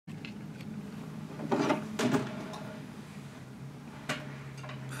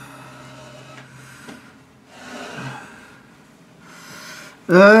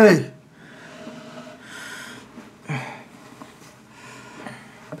Hey.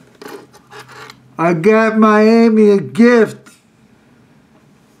 I got Miami a gift.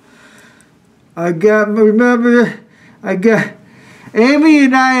 Remember, Amy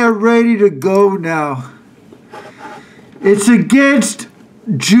and I are ready to go now. It's against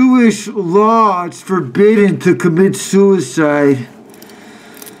Jewish law. It's forbidden to commit suicide.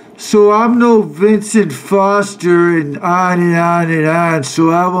 So I'm no Vincent Foster and on and on and on, so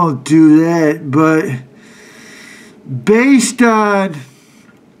I won't do that. But based on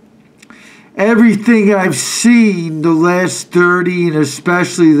everything I've seen the last 30 and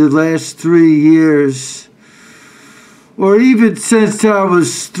especially the last 3 years, or even since I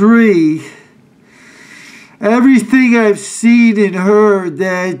was 3, everything I've seen and heard,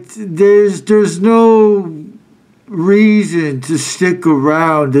 that there's no reason to stick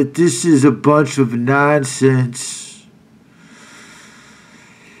around, that this is a bunch of nonsense.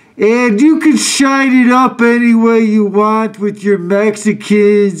 And you can shine it up any way you want with your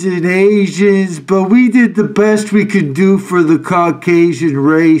Mexicans and Asians, but we did the best we could do for the Caucasian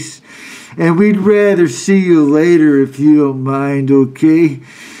race, and we'd rather see you later if you don't mind, okay?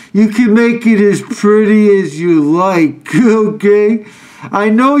 You can make it as pretty as you like, okay? I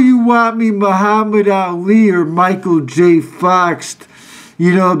know you want me Muhammad Ali or Michael J. Fox,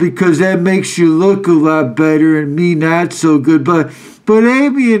 you know, because that makes you look a lot better and me not so good. But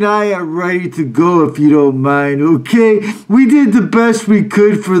Amy and I are ready to go if you don't mind, okay? We did the best we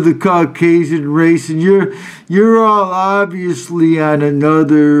could for the Caucasian race, and you're all obviously on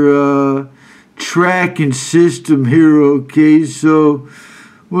another track and system here, okay? So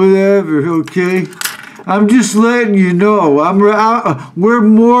whatever, okay? I'm just letting you know. We're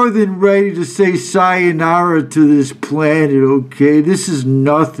more than ready to say sayonara to this planet, okay? This is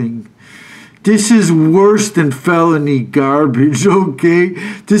nothing. This is worse than felony garbage, okay?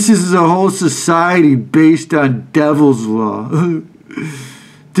 This is a whole society based on devil's law.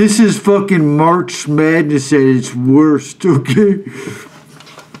 This is fucking March Madness at its worst, okay?